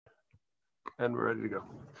And we're ready to go.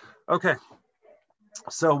 Okay.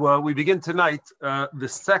 So we begin tonight the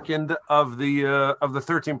second of the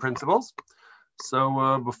 13 principles.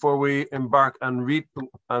 So before we embark on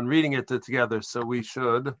reading it together, so we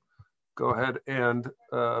should go ahead and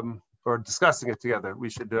or discussing it together.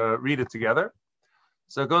 We should read it together.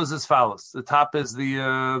 So it goes as follows. The top is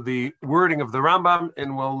the wording of the Rambam,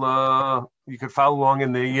 and you can follow along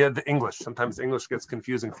in the English. Sometimes English gets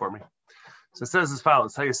confusing for me. So it says as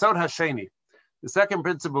follows: Hayesod Hasheni. The second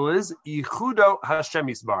principle is Yichudo Hashem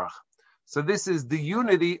Yisbarach. So this is the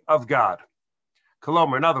unity of God.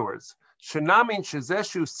 Kolomer, in other words, Shenamin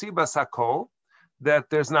Shezeshu Sibas Hakol, that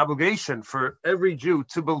there's an obligation for every Jew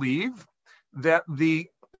to believe that the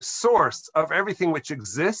source of everything which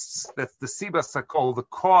exists, that's the Sibas Hakol, the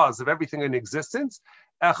cause of everything in existence,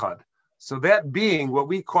 Echad. So that being what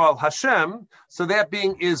we call Hashem, so that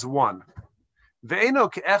being is one.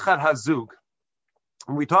 Ve'eno ke'echad hazug.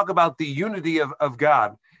 When we talk about the unity of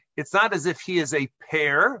God, it's not as if he is a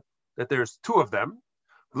pair, that there's two of them.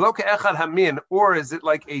 V'lo ke'echad hamin, or is it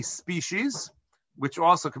like a species, which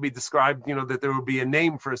also could be described, that there would be a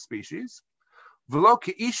name for a species. V'lo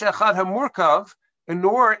ke'ish echad hamurkav, and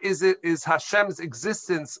nor is Hashem's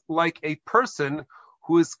existence like a person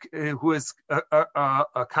who is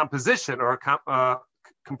a composition or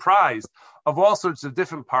comprised of all sorts of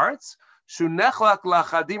different parts. Shunechlak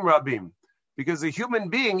lachadim rabim, because a human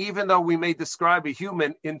being, even though we may describe a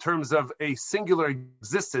human in terms of a singular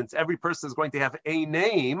existence, every person is going to have a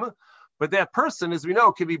name, but that person, as we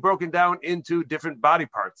know, can be broken down into different body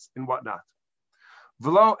parts and whatnot.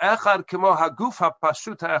 V'lo echad kemo haguf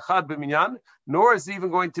hapashut ha'echad b'minyan, nor is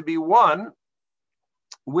even going to be one,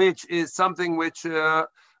 which is something which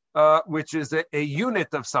is a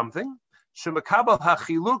unit of something. Shemakabel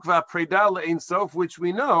hachiluk v'apreda le'ein sof, which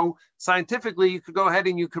we know scientifically you could go ahead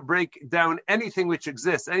and you could break down anything which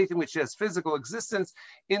exists, anything which has physical existence,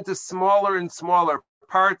 into smaller and smaller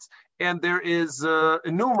parts, and there is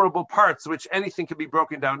innumerable parts which anything can be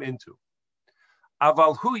broken down into.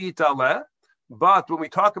 Aval hu yitaleh. But when we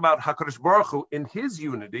talk about HaKadosh Baruch Hu in his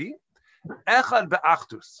unity, echad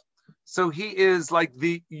be'achtus, so he is like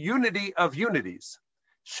the unity of unities.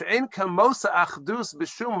 She'en kamosa achdus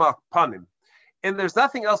b'shum panim, and there's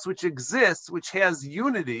nothing else which exists which has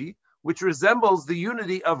unity, which resembles the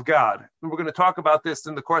unity of God. And we're going to talk about this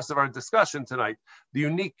in the course of our discussion tonight, the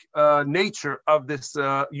unique nature of this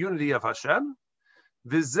unity of Hashem.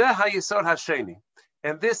 V'zeh hayesod hasheni,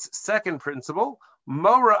 and this second principle,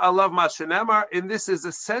 Mora alav mashenemar, and this is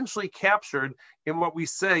essentially captured in what we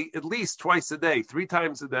say at least twice a day, 3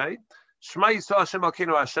 times a day. Shema Yisrael Hashem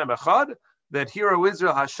Elokeinu Hashem Echad, that Hear, O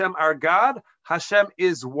Israel, Hashem our God, Hashem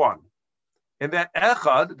is one. And that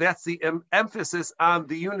Echad, that's the emphasis on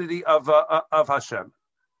the unity of Hashem.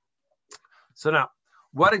 So now,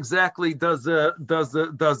 what exactly does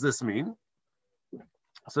this mean?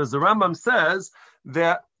 So as the Rambam says,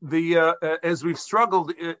 that as we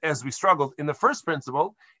struggled in the first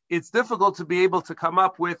principle, it's difficult to be able to come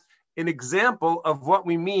up with an example of what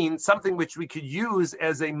we mean, something which we could use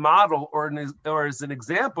as a model or as an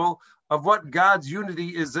example of what God's unity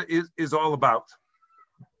is all about.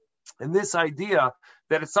 And this idea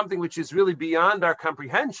that it's something which is really beyond our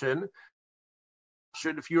comprehension,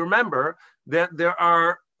 if you remember that there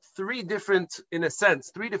are 3 different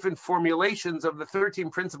formulations of the 13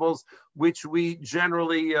 principles which we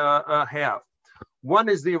generally have. One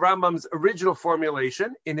is the Rambam's original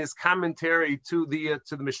formulation in his commentary to the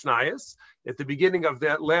Mishnayos at the beginning of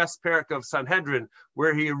that last parak of Sanhedrin,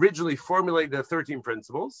 where he originally formulated the 13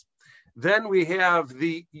 principles. Then we have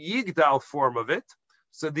the Yigdal form of it.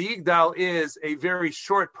 So the Yigdal is a very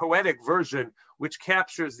short poetic version which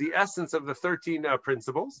captures the essence of the 13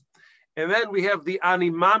 principles. And then we have the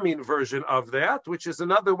Animamin version of that, which is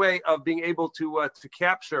another way of being able to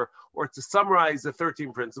capture or to summarize the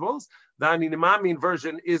 13 principles. The Animamin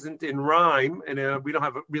version isn't in rhyme, and we don't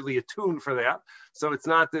have really a tune for that, so it's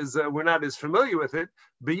not as we're not as familiar with it.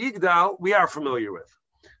 But Yigdal, we are familiar with.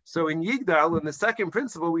 So in Yigdal, in the second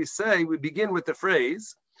principle, we begin with the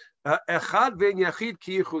phrase Echad ve'en yachid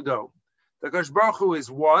ki yichudo. The Kadosh Baruch Hu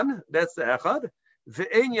is one. That's the Echad.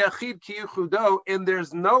 Ve'en yachid ki yichudo, and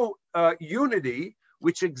there's no unity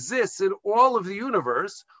which exists in all of the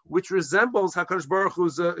universe which resembles HaKadosh Baruch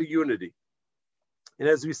Hu's unity. And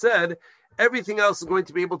as we said, everything else is going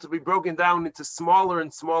to be able to be broken down into smaller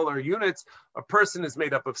and smaller units. A person is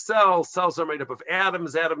made up of cells. Cells are made up of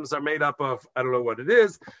atoms. Atoms are made up of, I don't know what it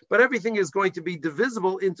is, but everything is going to be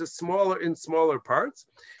divisible into smaller and smaller parts.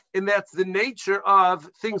 And that's the nature of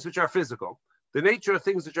things which are physical. The nature of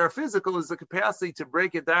things which are physical is the capacity to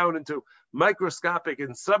break it down into microscopic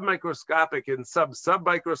and submicroscopic and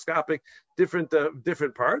submicroscopic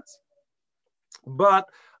different parts. But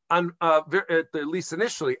on at least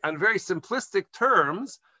initially, on very simplistic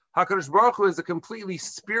terms, HaKadosh Baruch Hu is a completely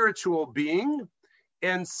spiritual being,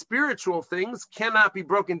 and spiritual things cannot be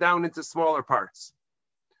broken down into smaller parts.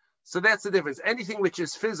 So that's the difference. Anything which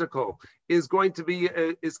is physical is going to be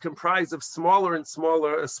is comprised of smaller and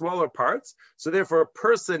smaller parts. So therefore, a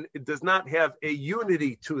person does not have a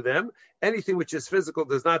unity to them. Anything which is physical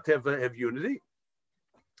does not have unity.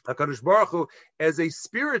 HaKadosh Baruch Hu, as a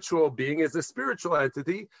spiritual being, as a spiritual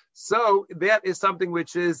entity, so that is something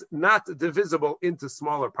which is not divisible into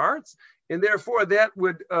smaller parts, and therefore that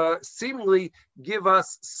would seemingly give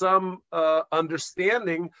us some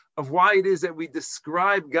understanding of why it is that we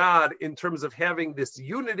describe God in terms of having this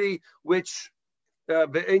unity, which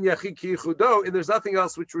and there's nothing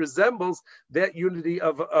else which resembles that unity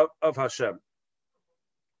of Hashem.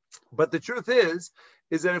 But the truth is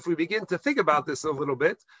that if we begin to think about this a little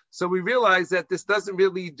bit, so we realize that this doesn't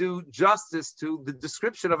really do justice to the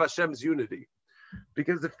description of Hashem's unity.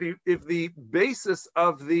 Because if the basis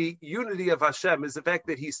of the unity of Hashem is the fact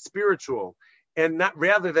that he's spiritual and not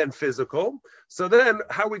rather than physical, so then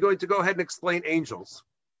how are we going to go ahead and explain angels?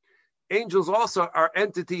 Angels also are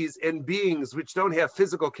entities and beings which don't have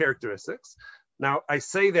physical characteristics. Now, I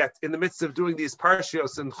say that in the midst of doing these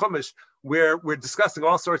parshios in Chumash, where we're discussing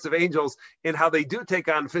all sorts of angels and how they do take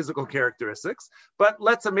on physical characteristics. But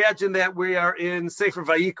let's imagine that we are in Sefer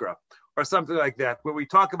Vayikra or something like that, where we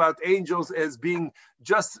talk about angels as being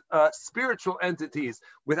just spiritual entities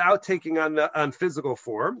without taking on physical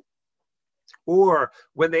form. Or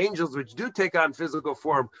when the angels which do take on physical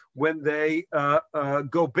form, when they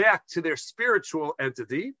go back to their spiritual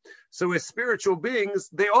entity. So as spiritual beings,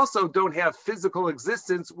 they also don't have physical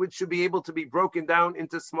existence, which should be able to be broken down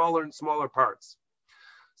into smaller and smaller parts.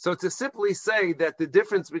 So to simply say that the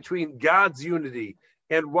difference between God's unity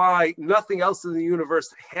and why nothing else in the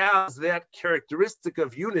universe has that characteristic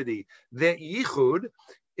of unity, that yichud,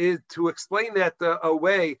 is to explain that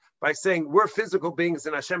away by saying we're physical beings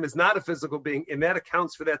and Hashem is not a physical being, and that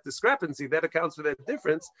accounts for that discrepancy, that accounts for that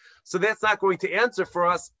difference. So that's not going to answer for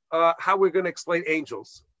us how we're going to explain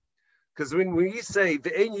angels. Because when we say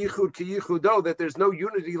ve'ein yichud ki yichudo, that there's no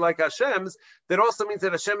unity like Hashem's, that also means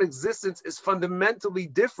that Hashem's existence is fundamentally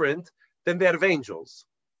different than that of angels.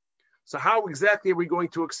 So how exactly are we going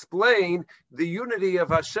to explain the unity of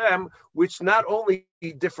Hashem, which not only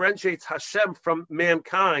differentiates Hashem from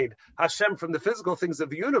mankind, Hashem from the physical things of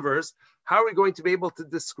the universe? How are we going to be able to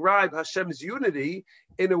describe Hashem's unity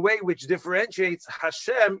in a way which differentiates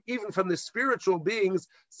Hashem even from the spiritual beings,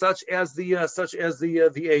 such as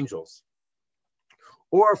the angels?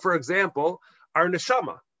 Or, for example, our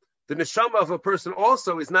neshama. The neshama of a person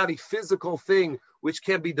also is not a physical thing which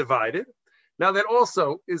can be divided. Now that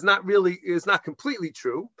also is not completely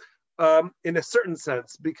true in a certain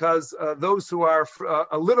sense, because those who are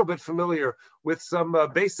a little bit familiar with some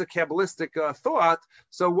basic Kabbalistic thought,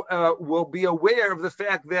 so will be aware of the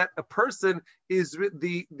fact that a person is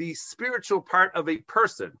the spiritual part of a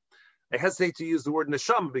person. I hesitate to use the word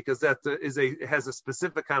neshama because that has a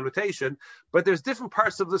specific connotation, but there's different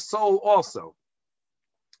parts of the soul also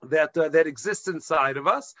that exist inside of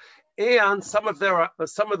us. And some of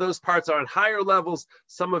those parts are on higher levels.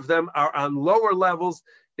 Some of them are on lower levels.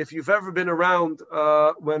 If you've ever been around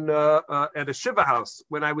when at a shiva house,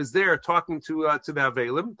 when I was there talking to the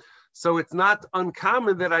Avelim, so it's not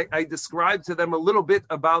uncommon that I describe to them a little bit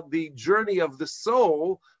about the journey of the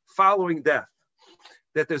soul following death.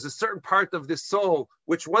 That there's a certain part of the soul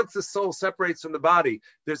which, once the soul separates from the body,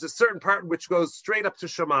 there's a certain part which goes straight up to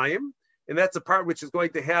Shemayim, and that's a part which is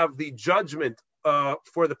going to have the judgment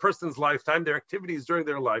for the person's lifetime, their activities during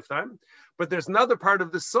their lifetime. But there's another part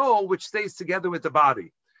of the soul which stays together with the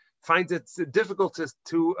body, finds it difficult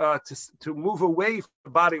to move away from the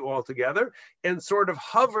body altogether, and sort of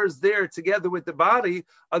hovers there together with the body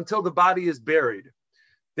until the body is buried.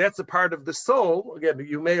 That's a part of the soul. Again,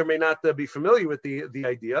 you may or may not be familiar with the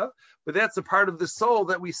idea, but that's a part of the soul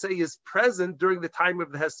that we say is present during the time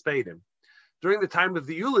of the Hespedim. During the time of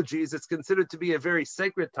the eulogies, it's considered to be a very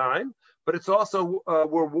sacred time, but it's also,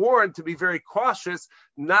 we're warned to be very cautious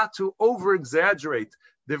not to over-exaggerate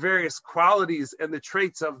the various qualities and the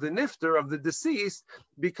traits of the nifter, of the deceased,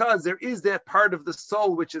 because there is that part of the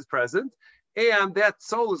soul which is present, and that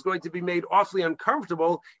soul is going to be made awfully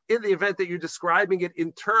uncomfortable in the event that you're describing it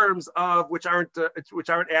in terms of which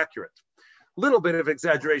aren't accurate. Little bit of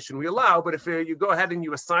exaggeration we allow, but if you go ahead and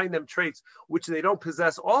you assign them traits which they don't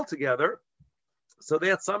possess altogether, So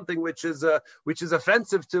that's something which is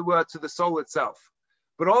offensive to the soul itself.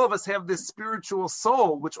 But all of us have this spiritual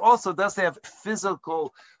soul, which also does have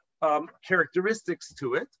physical characteristics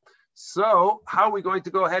to it. So how are we going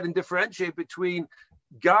to go ahead and differentiate between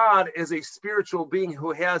God as a spiritual being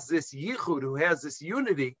who has this yichud, who has this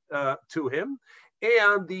unity to him,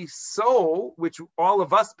 and the soul, which all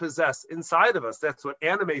of us possess inside of us? That's what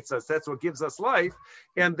animates us. That's what gives us life.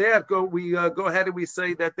 And we go ahead and we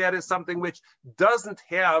say that is something which doesn't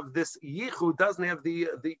have this yichud, doesn't have the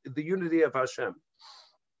unity of Hashem.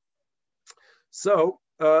 So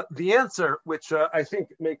the answer, which I think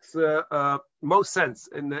makes most sense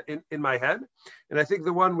in my head, and I think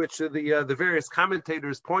the one which the various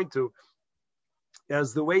commentators point to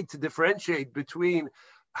as the way to differentiate between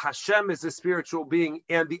Hashem as a spiritual being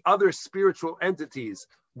and the other spiritual entities,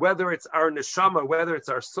 whether it's our neshama, whether it's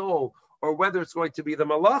our soul, or whether it's going to be the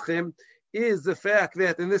malachim, is the fact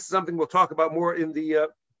that, and this is something we'll talk about more in the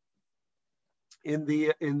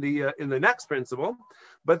next principle,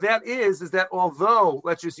 but that is that although,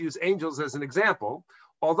 let's just use angels as an example,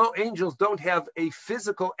 although angels don't have a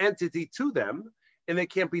physical entity to them, and they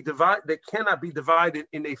cannot be divided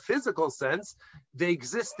in a physical sense, they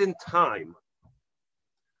exist in time.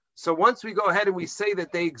 So once we go ahead and we say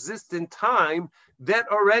that they exist in time, that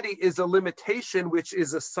already is a limitation which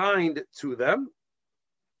is assigned to them.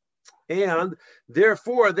 And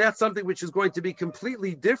therefore, that's something which is going to be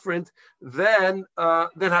completely different than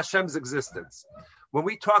Hashem's existence. When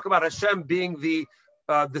we talk about Hashem being the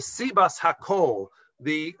Sibas Hakol,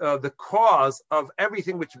 the cause of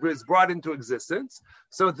everything which is brought into existence,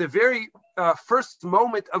 so at the very first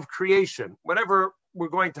moment of creation, however we're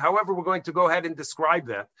going to go ahead and describe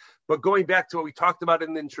that, but going back to what we talked about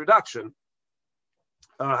in the introduction,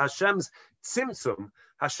 Hashem's tzimtzum,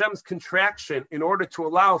 Hashem's contraction in order to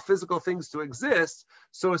allow physical things to exist.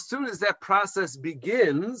 So as soon as that process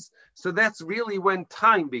begins, so that's really when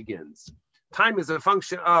time begins. Time is a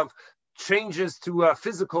function of changes to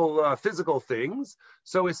physical things.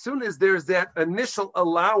 So as soon as there's that initial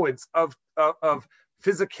allowance of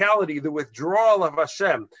physicality, the withdrawal of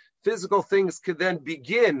Hashem, physical things could then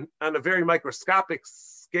begin on a very microscopic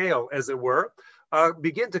scale, as it were,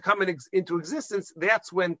 begin to come into existence.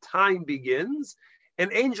 That's when time begins.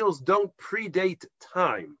 And angels don't predate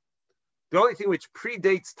time. The only thing which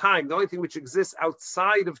predates time, the only thing which exists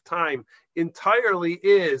outside of time entirely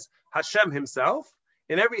is Hashem himself,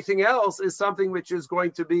 and everything else is something which is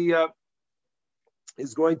going to be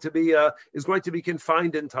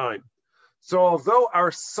confined in time. So although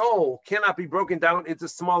our soul cannot be broken down into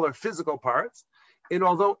smaller physical parts, and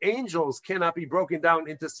although angels cannot be broken down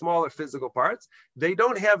into smaller physical parts, they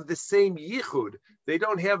don't have the same yichud. They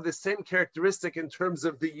don't have the same characteristic in terms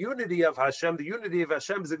of the unity of Hashem, the unity of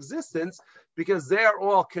Hashem's existence, because they're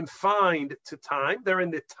all confined to time. They're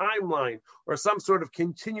in the timeline or some sort of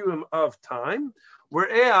continuum of time,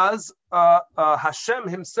 whereas Hashem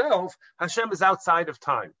himself, Hashem is outside of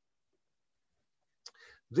time.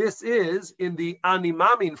 This is in the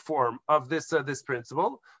animamin form of this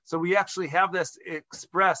principle. So we actually have this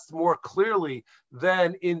expressed more clearly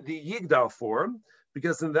than in the Yigdal form,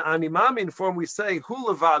 because in the animamin form we say hu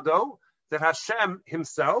levado, that Hashem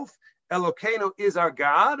himself, Elokeinu, is our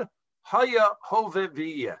God, haya hove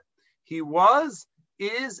v'yeh. He was,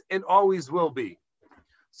 is, and always will be.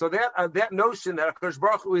 So that notion that HaKadosh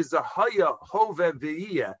Baruch Hu is the haya hove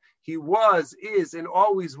v'yeh, he was, is, and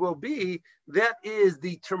always will be, that is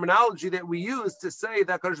the terminology that we use to say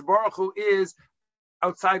that HaKadosh Baruch Hu is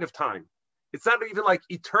outside of time. It's not even like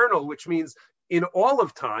eternal, which means in all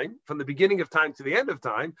of time, from the beginning of time to the end of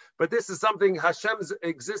time, but this is something, Hashem's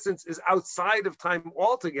existence is outside of time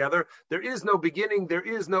altogether. There is no beginning, there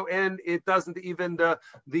is no end. It doesn't even,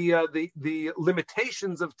 the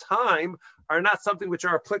limitations of time are not something which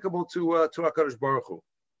are applicable to HaKadosh Baruch Hu.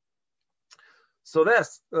 So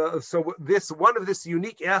one of this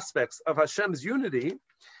unique aspects of Hashem's unity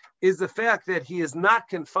is the fact that he is not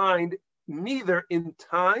confined neither in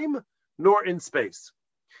time nor in space.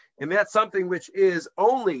 And that's something which is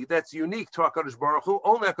that's unique to HaKadosh Baruch Hu.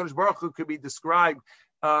 Only HaKadosh Baruch Hu could be described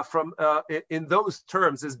in those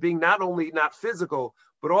terms as being not only not physical,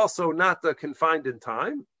 but also not confined in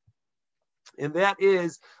time. And that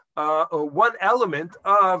is one element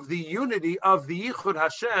of the unity of the Yichud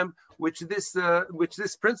Hashem, which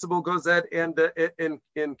this principle goes at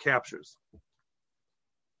and captures.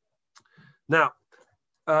 Now,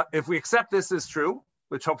 if we accept this as true,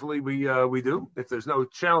 which hopefully we do, if there's no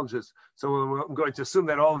challenges, so I'm going to assume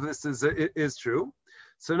that all of this is true.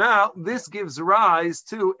 So now this gives rise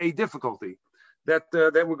to a difficulty. that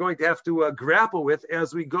we're going to have to grapple with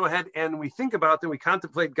as we go ahead and we think about and we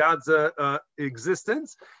contemplate God's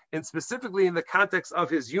existence, and specifically in the context of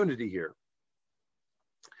his unity here.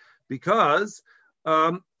 Because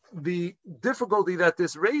the difficulty that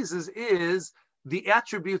this raises is the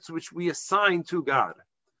attributes which we assign to God.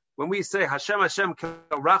 When we say Hashem, Hashem,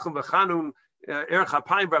 Rachum v'Chanun, Erech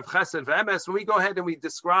HaPayim v'Rav Chesed v'Emes, when we go ahead and we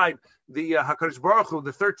describe the HaKadosh Baruch Hu,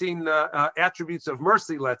 the 13 attributes of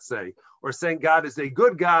mercy, let's say, or saying God is a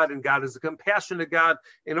good God and God is a compassionate God,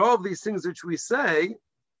 and all of these things which we say,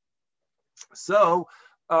 so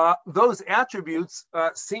those attributes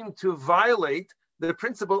seem to violate the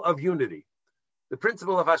principle of unity, the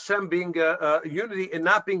principle of Hashem being unity and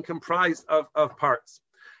not being comprised of parts.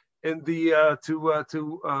 And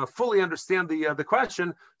to fully understand the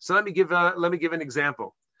question, so let me give an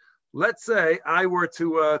example. Let's say I were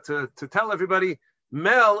to tell everybody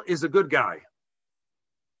Mel is a good guy.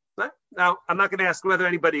 Now I'm not going to ask whether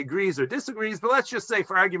anybody agrees or disagrees, but let's just say,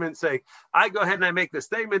 for argument's sake, I go ahead and I make the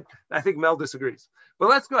statement. I think Mel disagrees, but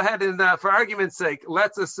let's go ahead and, for argument's sake,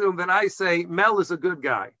 let's assume that I say Mel is a good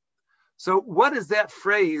guy. So what is that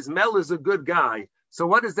phrase? Mel is a good guy. So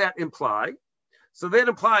what does that imply? So that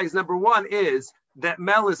implies, number one, is that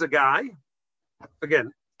Mel is a guy.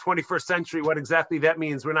 Again, 21st century, what exactly that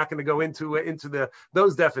means, we're not going to go into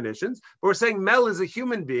those definitions. But we're saying Mel is a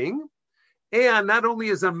human being. And not only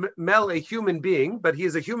is Mel a human being, but he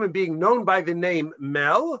is a human being known by the name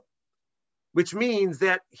Mel, which means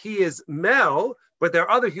that he is Mel, but there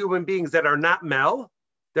are other human beings that are not Mel.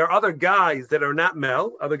 There are other guys that are not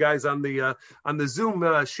Mel, other guys on the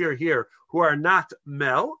Zoom share here who are not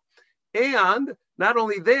Mel. And not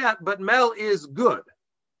only that, but Mel is good,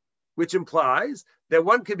 which implies that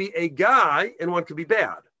one could be a guy and one could be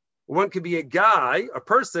bad. One could be a guy, a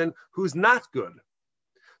person who's not good.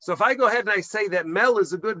 So if I go ahead and I say that Mel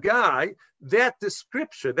is a good guy, that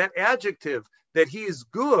description, that adjective that he is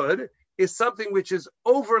good is something which is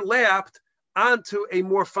overlapped onto a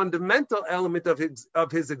more fundamental element of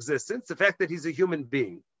his existence, the fact that he's a human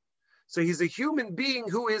being. So he's a human being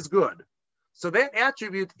who is good. So that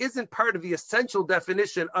attribute isn't part of the essential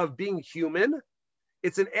definition of being human.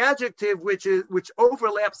 It's an adjective which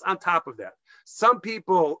overlaps on top of that. Some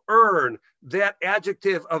people earn that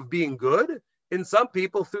adjective of being good, and some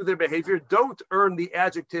people, through their behavior, don't earn the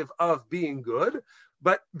adjective of being good.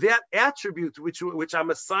 But that attribute which I'm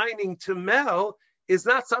assigning to Mel is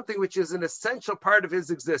not something which is an essential part of his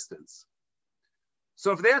existence.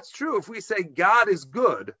 So if that's true, if we say God is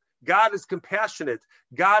good, God is compassionate,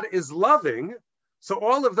 God is loving, so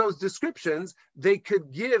all of those descriptions, they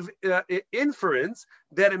could give inference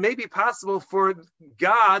that it may be possible for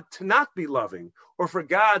God to not be loving, or for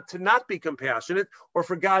God to not be compassionate, or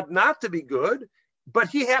for God not to be good, but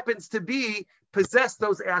he happens to possess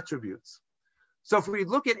those attributes. So if we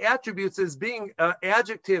look at attributes as being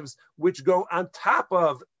adjectives which go on top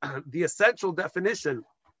of the essential definition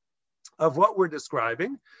of what we're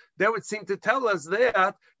describing, that would seem to tell us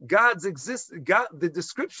that the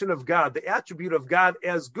description of God, the attribute of God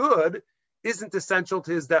as good, isn't essential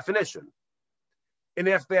to his definition. And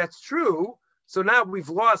if that's true, so now we've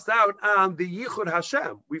lost out on the Yichud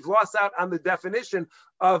Hashem. We've lost out on the definition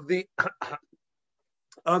of the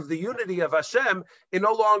unity of Hashem. It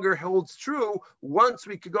no longer holds true once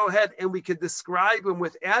we could go ahead and we could describe him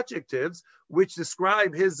with adjectives which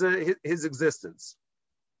describe his existence.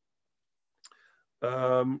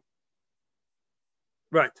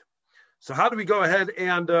 Right. So how do we go ahead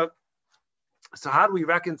and how do we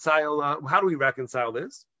reconcile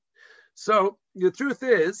this? So the truth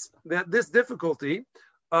is that this difficulty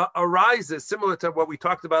arises similar to what we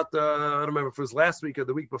talked about. I don't remember if it was last week or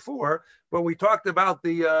the week before, but we talked about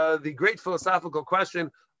the great philosophical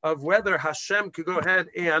question of whether Hashem could go ahead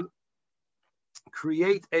and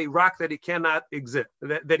create a rock that he cannot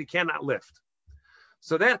that he cannot lift.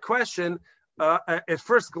 So that question, at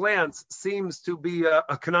first glance, seems to be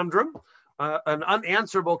a conundrum, an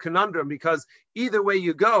unanswerable conundrum, because either way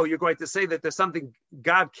you go, you're going to say that there's something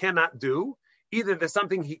God cannot do. Either there's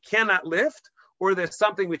something he cannot lift, or there's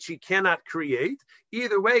something which he cannot create.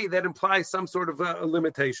 Either way, that implies some sort of a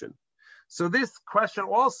limitation. So this question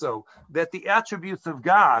also, that the attributes of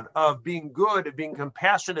God, of being good, of being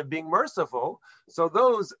compassionate, being merciful, so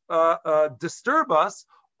those disturb us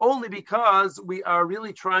only because we are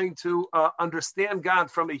really trying to understand God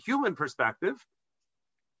from a human perspective,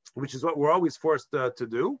 which is what we're always forced to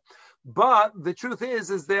do. But the truth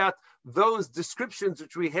is that those descriptions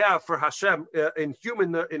which we have for Hashem in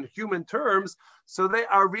human terms, so they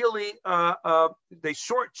are really they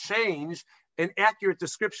shortchange an accurate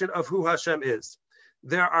description of who Hashem is.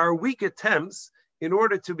 There are weak attempts in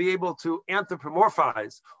order to be able to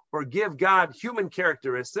anthropomorphize or give God human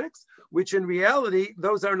characteristics, which in reality,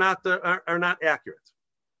 those are not accurate.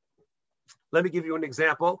 Let me give you an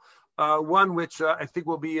example, one which I think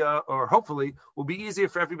will be, or hopefully will be easier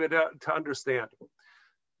for everybody to understand.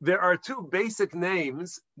 There are two basic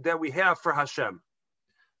names that we have for Hashem.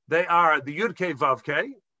 They are the Yud-Kei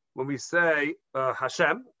Vav-Kei. When we say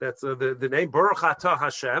Hashem, that's the name, Baruch Atah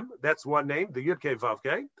Hashem, that's one name, the Yud-Kei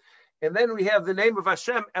Vav-Kei. And then we have the name of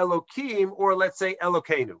Hashem, Elokim, or let's say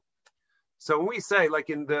Elokeinu. So when we say, like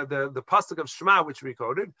in the pasuk of Shema, which we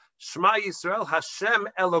quoted, Shema Yisrael, Hashem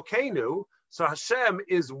Elokeinu, so Hashem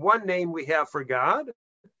is one name we have for God.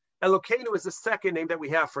 Elokeinu is the second name that we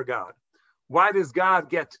have for God. Why does God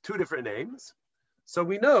get two different names? So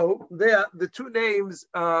we know that the two names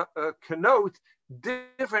connote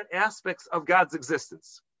different aspects of God's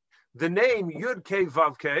existence. The name Yud-Kei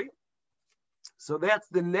Vav-Kei, so that's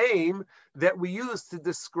the name that we use to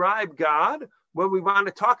describe God when we want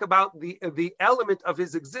to talk about the element of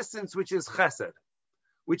his existence, which is chesed,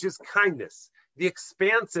 which is kindness. The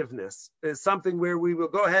expansiveness is something where we will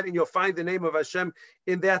go ahead and you'll find the name of Hashem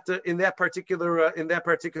in that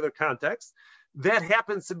particular context. That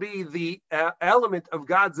happens to be the element of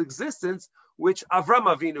God's existence which Avram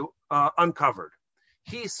Avinu uncovered.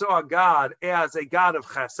 He saw God as a God of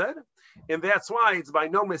chesed, and that's why it's by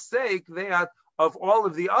no mistake that of all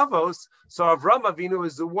of the avos, so Avram Avinu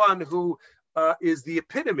is the one who is the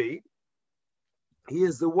epitome. He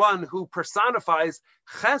is the one who personifies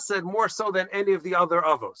chesed more so than any of the other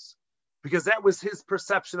avos, because that was his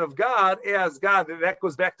perception of God as God. That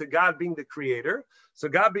goes back to God being the creator. So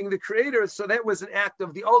God being the creator, so that was an act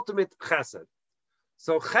of the ultimate chesed.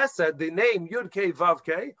 So chesed, the name Yud-Kei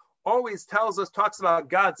Vav-Kei, always talks about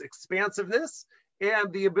God's expansiveness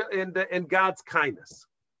and God's kindness.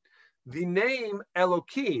 The name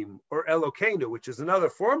Elokim or Elokeinu, which is another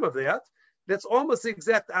form of that, that's almost the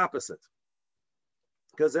exact opposite.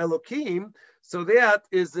 Because Elokim, so that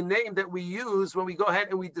is the name that we use when we go ahead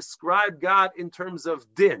and we describe God in terms of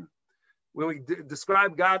din, when we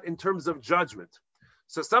describe God in terms of judgment.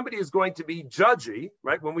 So somebody is going to be judgy,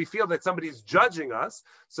 right? When we feel that somebody is judging us,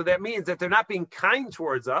 so that means that they're not being kind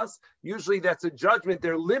towards us. Usually that's a judgment.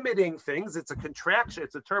 They're limiting things. It's a contraction.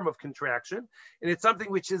 It's a term of contraction. And it's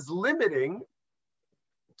something which is limiting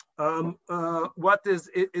what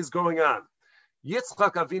is going on.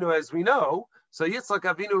 Yitzchak Avinu, as we know, so Yitzchak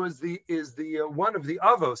Avinu is the one of the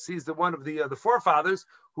avos. He's the one of the forefathers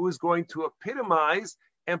who is going to epitomize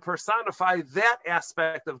and personify that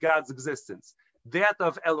aspect of God's existence, that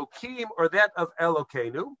of Elokim or that of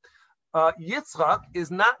Elokeinu. Yitzchak is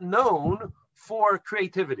not known for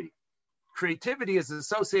creativity. Creativity is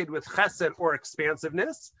associated with chesed or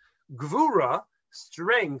expansiveness. Gvura,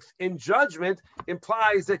 strength in judgment,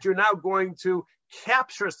 implies that you're now going to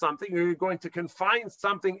capture something, or you're going to confine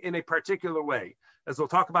something in a particular way. As we'll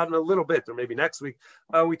talk about in a little bit, or maybe next week,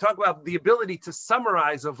 we talk about the ability to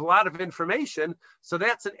summarize a lot of information. So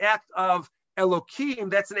that's an act of Elokim,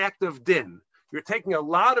 that's an act of din. You're taking a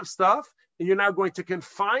lot of stuff and you're now going to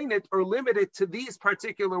confine it or limit it to these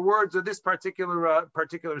particular words or this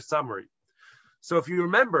particular summary. So if you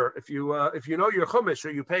remember, if you know your Chumash,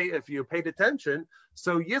 or if you paid attention,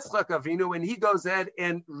 so Yitzchak Avinu, when he goes ahead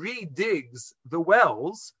and redigs the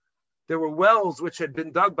wells, there were wells which had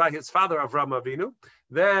been dug by his father Avram Avinu.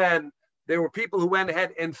 Then there were people who went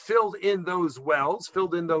ahead and filled in those wells,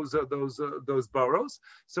 filled in those burrows.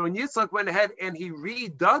 So when Yitzchak went ahead and he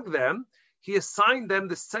redug them, he assigned them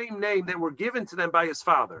the same name that were given to them by his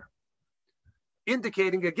father,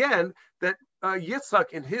 indicating again that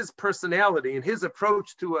Yitzchak, in his personality, in his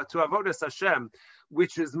approach to Avodas Hashem,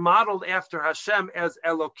 which is modeled after Hashem as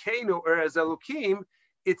Elokeinu or as Elokim,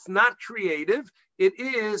 it's not creative. It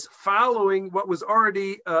is following what was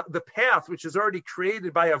already the path, which is already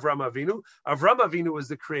created by Avram Avinu. Avram Avinu was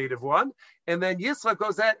the creative one, and then Yitzchak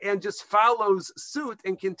goes out and just follows suit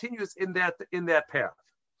and continues in that path.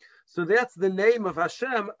 So that's the name of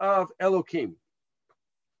Hashem of Elokim.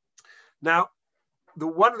 Now,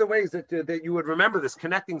 one of the ways that you would remember this,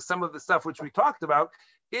 connecting some of the stuff which we talked about,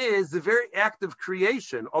 is the very act of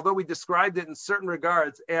creation, although we described it in certain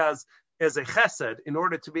regards as a chesed, in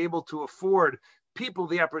order to be able to afford people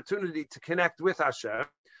the opportunity to connect with Hashem.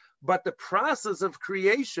 But the process of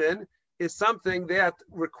creation is something that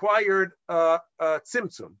required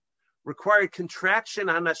tzimtzum, required contraction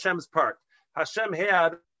on Hashem's part. Hashem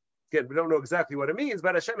had, again, we don't know exactly what it means,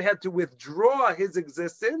 but Hashem had to withdraw his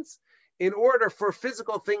existence in order for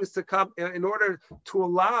physical things to come, in order to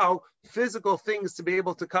allow physical things to be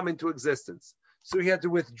able to come into existence. So he had to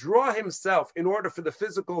withdraw himself in order for the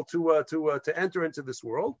physical to enter into this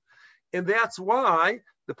world. And that's why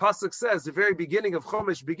the pasuk says, the very beginning of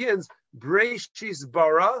Chumash begins, Breishis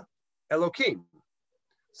bara Elokim.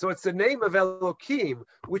 So it's the name of Elokim,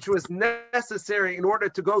 which was necessary in order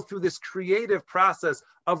to go through this creative process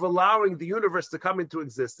of allowing the universe to come into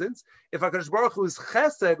existence. If HaKadosh Baruch Hu's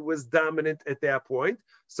chesed was dominant at that point,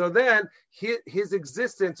 so then his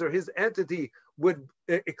existence or his entity would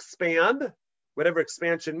expand, whatever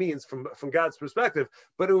expansion means from God's perspective,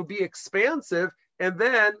 but it would be expansive, and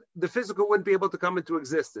then the physical wouldn't be able to come into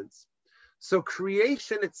existence. So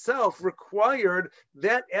creation itself required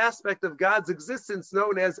that aspect of God's existence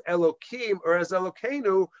known as Elokim or as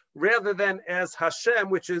Elokeinu, rather than as Hashem,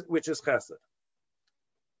 which is Chesed.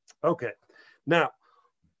 Okay, now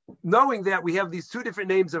knowing that we have these two different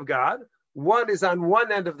names of God, one is on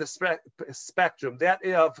one end of the spectrum, that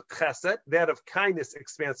of Chesed, that of kindness,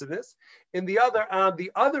 expansiveness, and the other on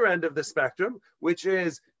the other end of the spectrum, which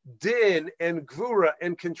is Din and Gvura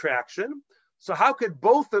and contraction. So how could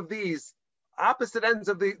both of these opposite ends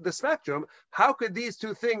of the spectrum, how could these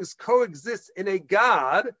two things coexist in a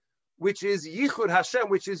God which is Yichud Hashem,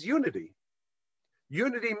 which is unity?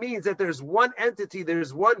 Unity means that there's one entity,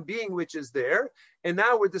 there's one being which is there, and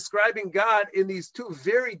now we're describing God in these two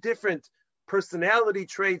very different personality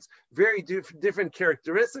traits, very different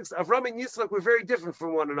characteristics. Avram and Yitzchak were very different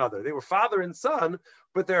from one another. They were father and son,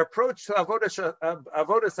 but their approach to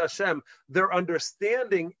Avodas Hashem, their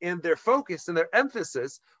understanding and their focus and their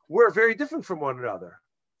emphasis were very different from one another.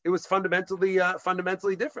 It was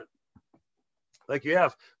fundamentally different. Like you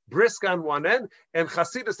have Brisk on one end and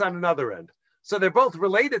Chasidus on another end. So they're both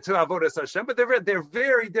related to Avodas Hashem, but they're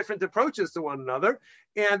very different approaches to one another.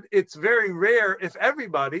 And it's very rare, if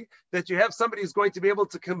everybody, that you have somebody who's going to be able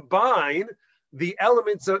to combine the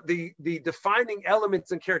elements of the defining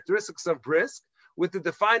elements and characteristics of Brisk with the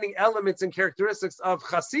defining elements and characteristics of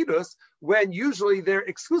Chasidus, when usually they're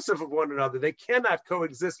exclusive of one another. They cannot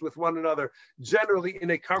coexist with one another generally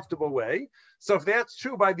in a comfortable way. So if that's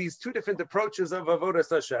true by these two different approaches of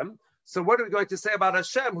Avodas Hashem, so what are we going to say about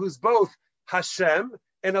Hashem, who's both Hashem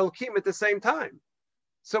and Elokim at the same time?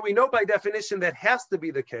 So we know by definition that has to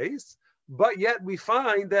be the case, but yet we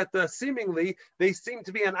find that seemingly they seem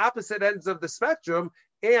to be on opposite ends of the spectrum,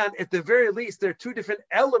 and at the very least, they're two different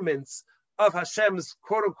elements of Hashem's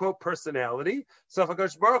quote-unquote personality. So if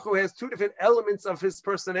HaKadosh Baruch Hu has two different elements of his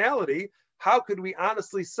personality, how could we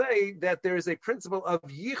honestly say that there is a principle of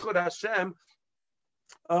Yichud Hashem,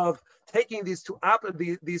 of taking these two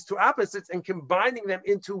opposites and combining them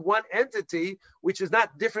into one entity, which is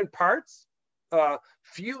not different parts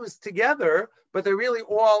fused together, but they're really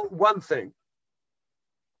all one thing?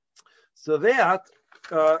 So that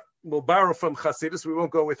we'll borrow from Chassidus. We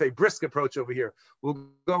won't go with a Brisk approach over here. We'll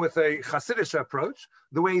go with a Chassidish approach.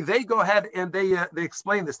 The way they go ahead and they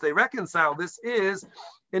explain this, they reconcile this, is,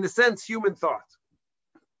 in a sense, human thought.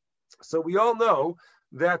 So we all know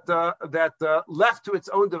that left to its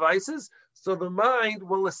own devices, so the mind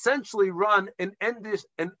will essentially run an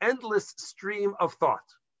endless stream of thought.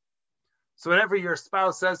 So whenever your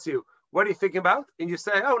spouse says to you, "What are you thinking about?" and you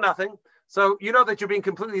say, "Oh, nothing," so you know that you're being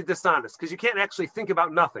completely dishonest, because you can't actually think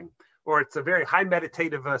about nothing, or it's a very high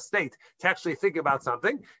meditative state to actually think about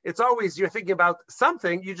something. It's always you're thinking about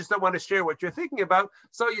something, you just don't want to share what you're thinking about,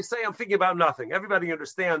 so you say, "I'm thinking about nothing." Everybody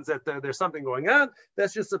understands that there's something going on.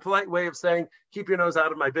 That's just a polite way of saying, "Keep your nose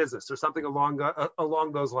out of my business," or something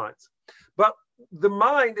along those lines. But the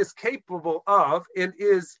mind is capable of and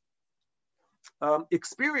is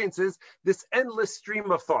experiences this endless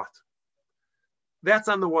stream of thought. That's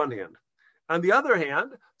on the one hand. On the other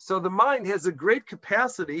hand, so the mind has a great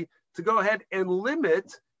capacity to go ahead and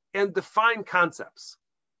limit and define concepts.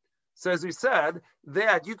 So as we said,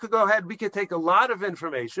 that you could go ahead, we could take a lot of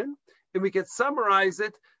information and we could summarize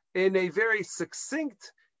it in a very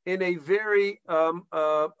succinct, in a very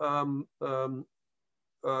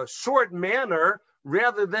short manner,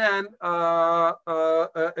 rather than a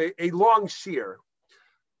long sheer.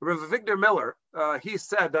 Rav Avigdor Miller, he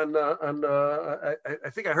said I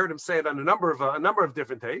think I heard him say it on a number of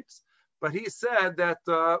different tapes, but he said that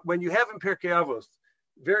when you have in Pirkei Avos,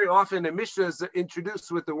 very often a Mishnah is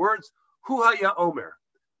introduced with the words Hu Haya Omer,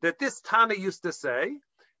 that this Tana used to say,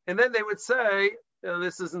 and then they would say,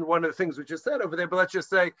 this isn't one of the things we just said over there, but let's just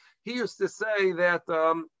say he used to say that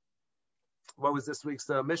what was this week's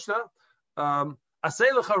Mishnah?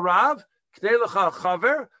 Asay lecha Rav, knei lecha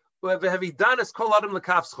Chaver, v'havidanis kol adam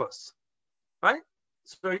lekafschos. Right?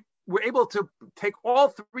 So we're able to take all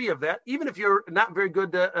three of that, even if you're not very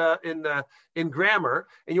good in grammar,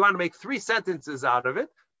 and you want to make 3 sentences out of it.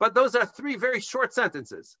 But those are 3 very short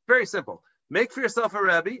sentences, very simple. Make for yourself a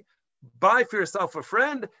Rebbe, buy for yourself a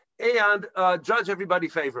friend, and judge everybody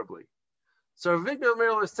favorably. So Avigdor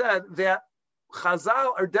Miller said that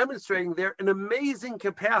Chazal are demonstrating there an amazing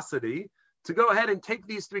capacity to go ahead and take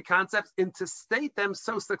these three concepts and to state them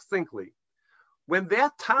so succinctly. When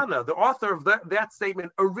that Tana, the author of that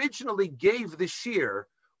statement, originally gave the shir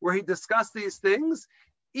where he discussed these things,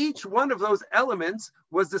 each one of those elements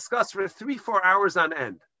was discussed for 3-4 hours on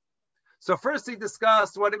end. So first he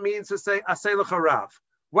discussed what it means to say Aseh L'Charav.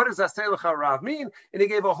 What does Aseh L'Charav mean? And he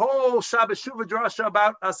gave a whole Shabbos Shuvah drasha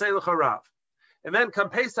about Aseh L'Charav. And then come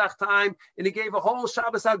Pesach time, and he gave a whole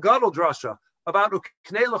Shabbos HaGadol drasha about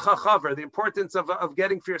Uknei L'Chachaver, the importance of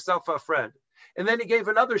getting for yourself a friend. And then he gave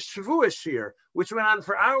another Shavuos shir, which went on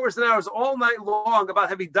for hours and hours, all night long, about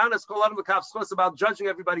Havidanas Kol Adam L'Kav Schos, about judging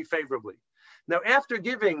everybody favorably. Now, after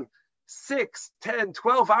giving 6, 10,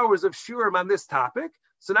 12 hours of shurim on this topic,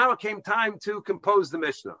 so now it came time to compose the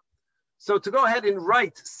Mishnah. So to go ahead and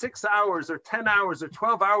write 6 hours or 10 hours or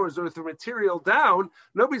 12 hours worth of material down,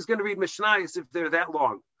 nobody's going to read Mishnayos if they're that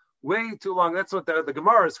long. Way too long. That's what the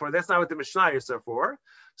Gemara is for. That's not what the Mishnayos are for.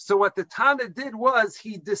 So what the Tana did was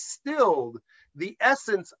he distilled the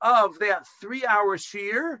essence of that 3-hour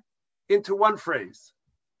shir into one phrase,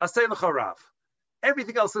 Aseh L'Charav.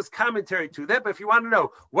 Everything else is commentary to that. But if you want to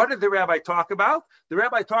know, what did the rabbi talk about? The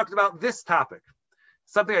rabbi talked about this topic.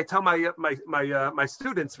 Something I tell my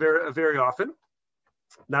students very, very often.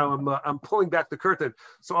 Now I'm pulling back the curtain,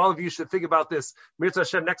 so all of you should think about this. Mirza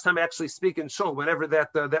Hashem, next time I actually speak in Shul, whenever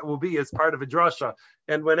that will be as part of a drasha,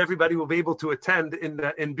 and when everybody will be able to attend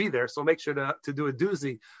and be there. So make sure to do a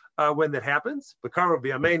doozy when that happens. B'karo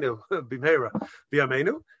b'yameinu b'meira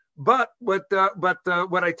b'yameinu. But what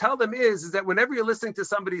I tell them is that whenever you're listening to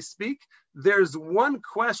somebody speak, there's one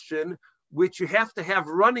question which you have to have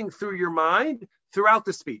running through your mind throughout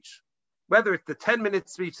the speech. Whether it's the 10-minute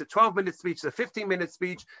speech, the 12-minute speech, the 15-minute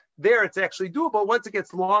speech, there it's actually doable. Once it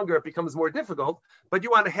gets longer, it becomes more difficult. But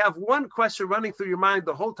you want to have one question running through your mind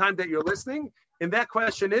the whole time that you're listening. And that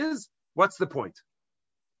question is, what's the point?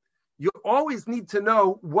 You always need to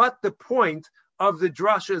know what the point of the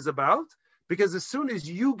drasha is about, because as soon as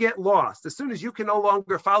you get lost, as soon as you can no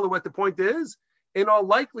longer follow what the point is, in all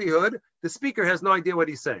likelihood, the speaker has no idea what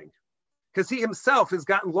he's saying. Because he himself has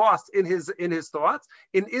gotten lost in his thoughts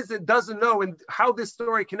and doesn't know how this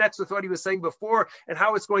story connects with what he was saying before and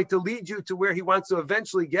how it's going to lead you to where he wants to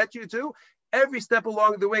eventually get you to. Every step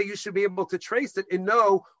along the way, you should be able to trace it and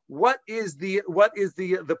know what is the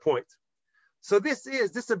point. So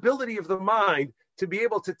this ability of the mind to be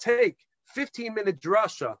able to take 15-minute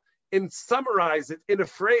drasha and summarize it in a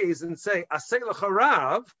phrase and say Aseh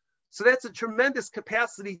L'Charav. So that's a tremendous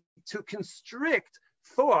capacity to constrict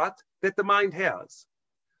thought that the mind has.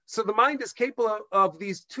 So the mind is capable of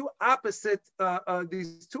these two opposite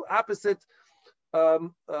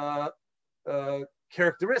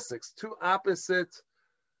characteristics, two opposite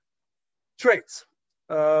traits.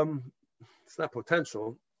 It's not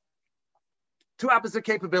potential. Two opposite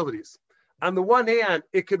capabilities. On the one hand,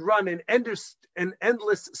 it could run an endless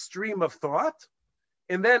stream of thought.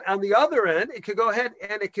 And then on the other end, it could go ahead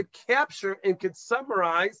and it could capture and could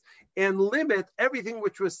summarize and limit everything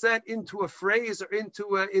which was said into a phrase or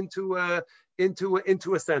into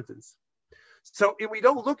a sentence. So if we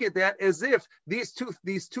don't look at that as if these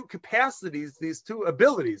two capacities, these two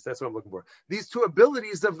abilities, that's what I'm looking for, these two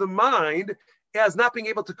abilities of the mind as not being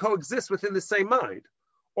able to coexist within the same mind.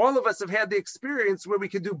 All of us have had the experience where we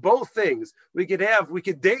could do both things. We could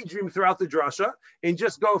daydream throughout the drasha and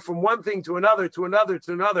just go from one thing to another, to another,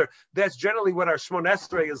 to another. That's generally what our Shmona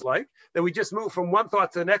Esrei is like, that we just move from one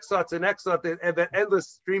thought to the next thought to the next thought, and that endless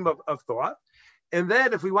stream of thought. And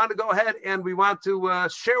then if we want to go ahead and we want to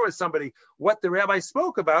share with somebody what the rabbi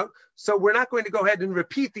spoke about, so we're not going to go ahead and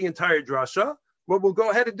repeat the entire drasha. What we'll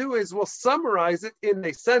go ahead and do is we'll summarize it in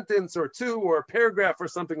a sentence or two or a paragraph or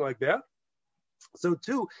something like that. So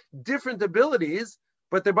two different abilities,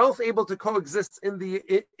 but they're both able to coexist in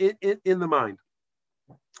the mind.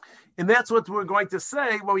 And that's what we're going to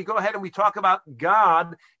say when we go ahead and we talk about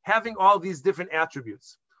God having all these different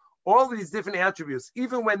attributes. All these different attributes,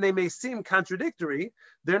 even when they may seem contradictory,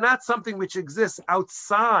 they're not something which exists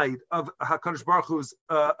outside of HaKadosh Baruch Hu's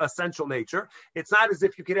essential nature. It's not as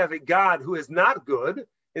if you could have a God who is not good,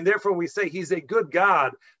 and therefore we say he's a good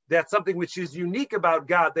God. That's something which is unique about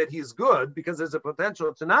God, that he's good, because there's a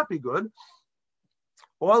potential to not be good.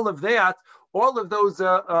 All of that, all of those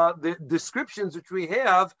the descriptions which we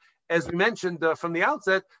have, as we mentioned from the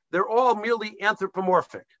outset, they're all merely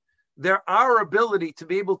anthropomorphic. They're our ability to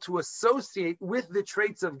be able to associate with the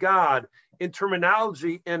traits of God in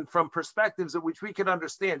terminology and from perspectives of which we can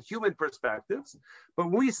understand, human perspectives. But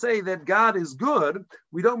when we say that God is good,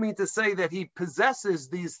 we don't mean to say that he possesses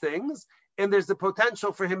these things and there's the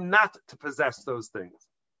potential for him not to possess those things.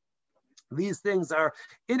 These things are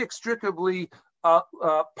inextricably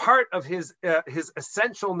part of his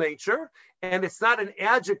essential nature, and it's not an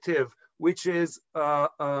adjective which is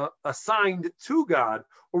assigned to God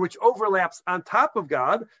or which overlaps on top of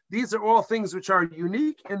God. These are all things which are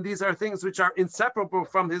unique, and these are things which are inseparable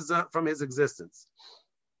from his existence.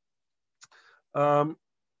 The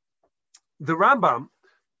Rambam,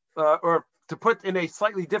 or to put in a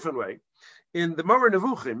slightly different way, in the Moreh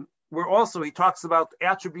Nevuchim, where also he talks about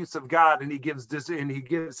attributes of God, and he gives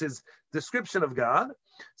his description of God.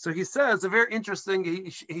 So he says a very interesting.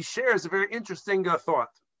 He shares a very interesting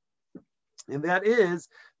thought, and that is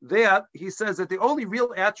that he says that the only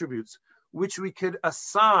real attributes which we could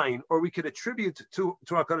assign or we could attribute to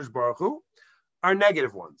HaKadosh Baruch Hu are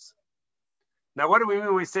negative ones. Now, what do we mean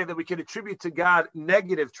when we say that we can attribute to God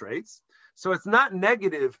negative traits? So it's not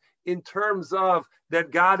negative in terms of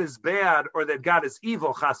that God is bad or that God is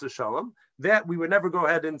evil, chas v'shalom. That we would never go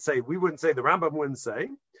ahead and say. We wouldn't say, the Rambam wouldn't say.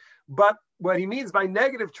 But what he means by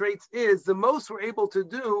negative traits is the most we're able to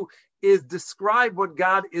do is describe what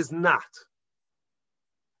God is not.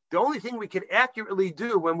 The only thing we can accurately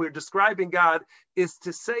do when we're describing God is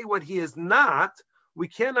to say what he is not. We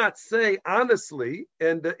cannot say honestly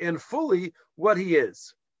and fully what he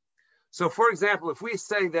is. So, for example, if we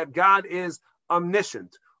say that God is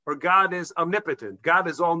omniscient, or God is omnipotent, God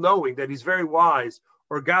is all-knowing, that he's very wise,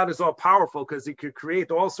 or God is all-powerful because he could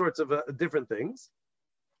create all sorts of different things.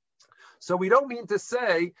 So we don't mean to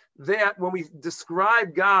say that when we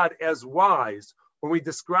describe God as wise, when we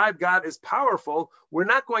describe God as powerful, we're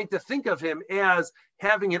not going to think of him as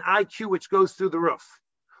having an IQ which goes through the roof.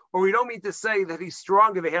 Or we don't mean to say that he's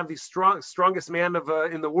stronger. They have the strongest man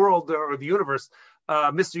in the world or the universe,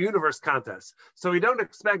 Mr. Universe contest. So we don't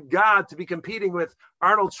expect God to be competing with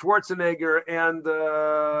Arnold Schwarzenegger and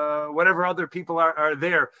whatever other people are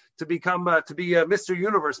there to be Mr.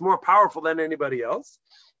 Universe, more powerful than anybody else.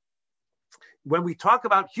 When we talk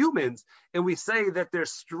about humans and we say that they're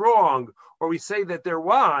strong or we say that they're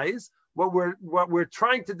wise, what we're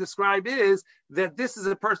trying to describe is that this is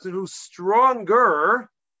a person who's stronger.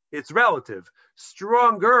 It's relative,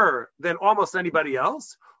 stronger than almost anybody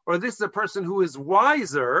else, or this is a person who is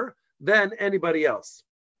wiser than anybody else.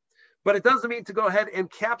 But it doesn't mean to go ahead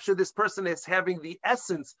and capture this person as having the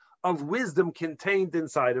essence of wisdom contained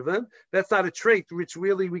inside of them. That's not a trait which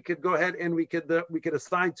really we could go ahead and we could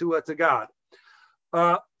assign to God.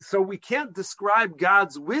 So we can't describe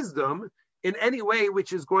God's wisdom in any way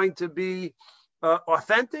which is going to be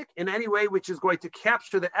authentic, in any way which is going to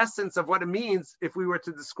capture the essence of what it means if we were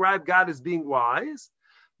to describe God as being wise.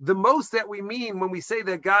 The most that we mean when we say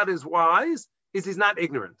that God is wise is he's not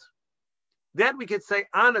ignorant. That we could say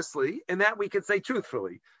honestly, and that we could say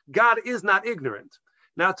truthfully. God is not ignorant.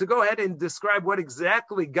 Now, to go ahead and describe what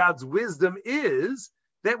exactly God's wisdom is,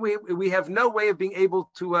 that we have no way of being able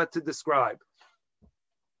to describe.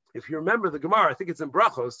 If you remember the Gemara, I think it's in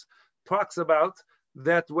Brachos, talks about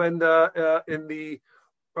that when in the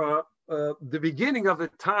beginning of the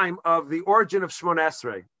time of the origin of Shmona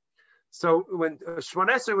Esrei. So when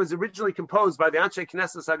Shmona Esrei was originally composed by the Anshe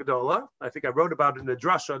Knesset Hagdola, I think I wrote about it in the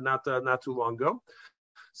Drasha not too long ago.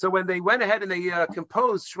 So when they went ahead and they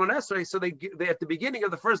composed Shmona Esrei, so they at the beginning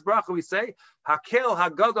of the first bracha we say Hakel,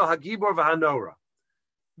 Hagadol, Hagibor, v'Hanora.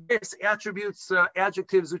 Various attributes,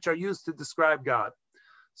 adjectives which are used to describe God.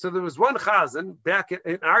 So there was one chazan back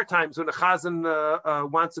in our times when a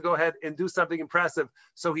chazan wants to go ahead and do something impressive,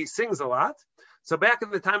 so he sings a lot. So back in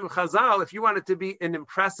the time of Chazal, if you wanted to be an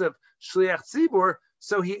impressive shliach tzibur,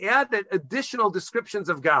 so he added additional descriptions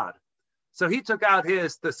of God. So he took out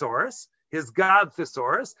his thesaurus, his God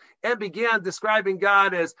thesaurus, and began describing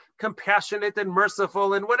God as compassionate and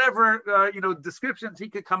merciful and whatever descriptions he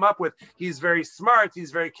could come up with. He's very smart. He's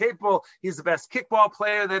very capable. He's the best kickball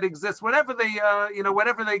player that exists. Whatever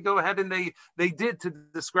they go ahead and they did to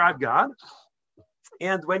describe God.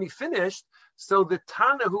 And when he finished, so the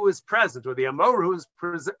Tana who was present, or the Amor who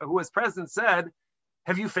was present, said,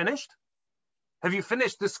 "Have you finished? Have you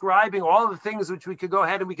finished describing all the things which we could go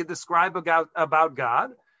ahead and we could describe about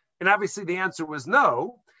God?" And obviously the answer was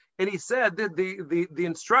no. And he said that the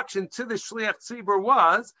instruction to the Shliach Tzibur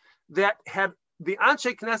was that had the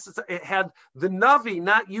Anshe Knesset, had the Navi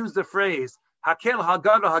not used the phrase Hakel,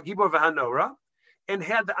 Hagadol, Hagibor, v'Hanora, and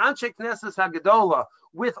had the Anshe Knesset Hagadola,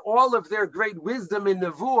 with all of their great wisdom in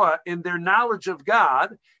Nevuah, in their knowledge of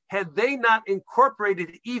God, had they not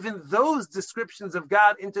incorporated even those descriptions of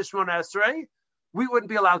God into Shmona Esrei, we wouldn't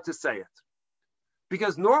be allowed to say it.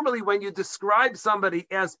 Because normally when you describe somebody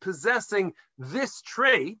as possessing this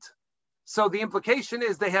trait, so the implication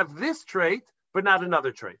is they have this trait, but not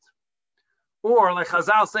another trait. Or like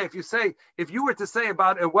Chazal say, if you were to say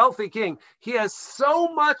about a wealthy king, he has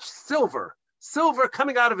so much silver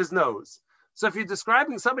coming out of his nose. So if you're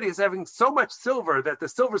describing somebody as having so much silver that the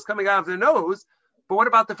silver's coming out of their nose, but what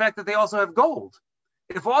about the fact that they also have gold?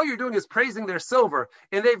 If all you're doing is praising their silver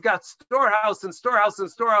and they've got storehouse and storehouse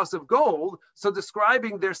and storehouse of gold, so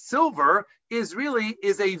describing their silver is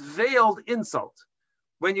a veiled insult.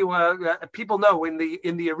 When you people know in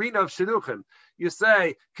the arena of shidduchim, you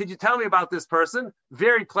say, "Could you tell me about this person?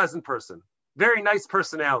 Very pleasant person, very nice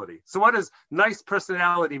personality." So what does nice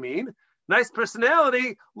personality mean? Nice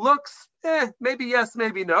personality looks, maybe yes,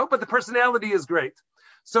 maybe no, but the personality is great.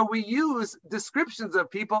 So we use descriptions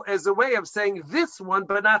of people as a way of saying this one,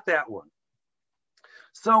 but not that one.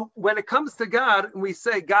 So when it comes to God, we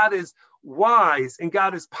say God is wise and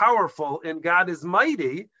God is powerful and God is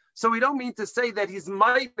mighty. So we don't mean to say that he's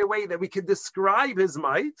mighty in a way that we could describe his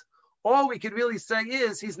might. All we could really say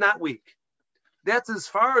is he's not weak. That's as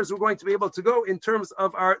far as we're going to be able to go in terms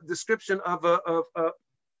of our description of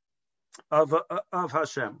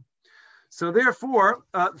Hashem. So therefore,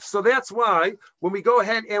 so that's why when we go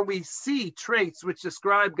ahead and we see traits which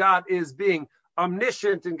describe God as being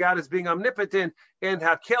omniscient and God as being omnipotent and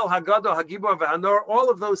Hakel, Hagadol, Hagibor, V'Hanor, all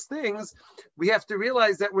of those things, we have to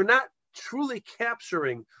realize that we're not truly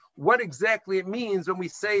capturing what exactly it means when we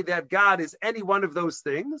say that God is any one of those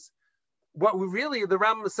things. What we really, the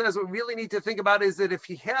Rambam says, what we really need to think about is that if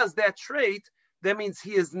he has that trait, that means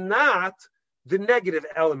he is not the negative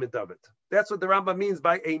element of it. That's what the Rambam means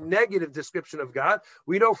by a negative description of God.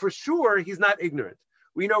 We know for sure he's not ignorant.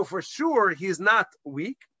 We know for sure he's not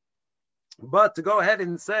weak. But to go ahead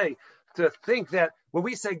and say, to think that when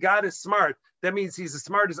we say God is smart, that means he's as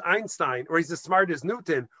smart as Einstein, or he's as smart as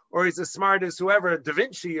Newton, or he's as smart as whoever, Da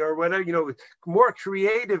Vinci, or whatever, more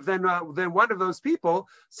creative than one of those people.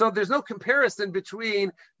 So there's no comparison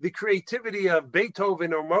between the creativity of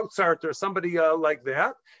Beethoven or Mozart or somebody like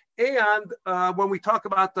that, and when we talk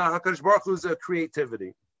about the HaKadosh Baruch Hu's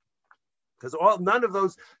creativity. Because none of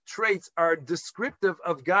those traits are descriptive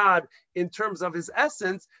of God in terms of his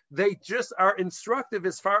essence. They just are instructive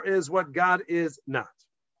as far as what God is not.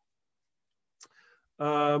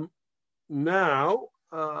 Actually,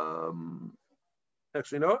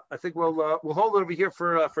 no. I think we'll hold it over here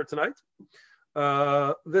for tonight.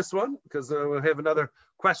 This one, because we'll have another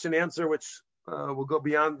question answer, which will go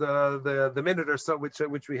beyond the minute or so,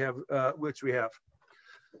 which we have.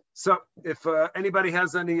 So, if anybody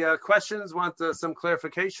has any questions, want some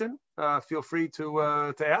clarification, feel free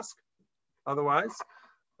to ask. Otherwise,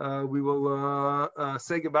 we will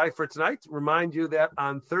say goodbye for tonight. Remind you that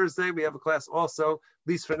on Thursday we have a class also, at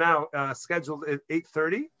least for now, scheduled at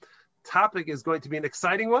 8:30. Topic is going to be an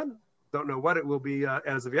exciting one. Don't know what it will be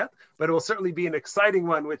as of yet, but it will certainly be an exciting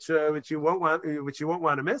one, which you won't want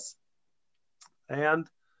to miss. And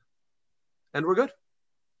we're good.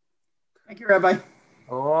 Thank you, Rabbi.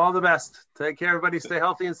 All the best. Take care, everybody. Stay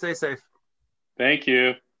healthy and stay safe. Thank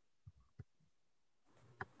you.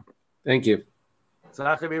 Thank you.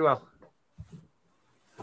 Be well.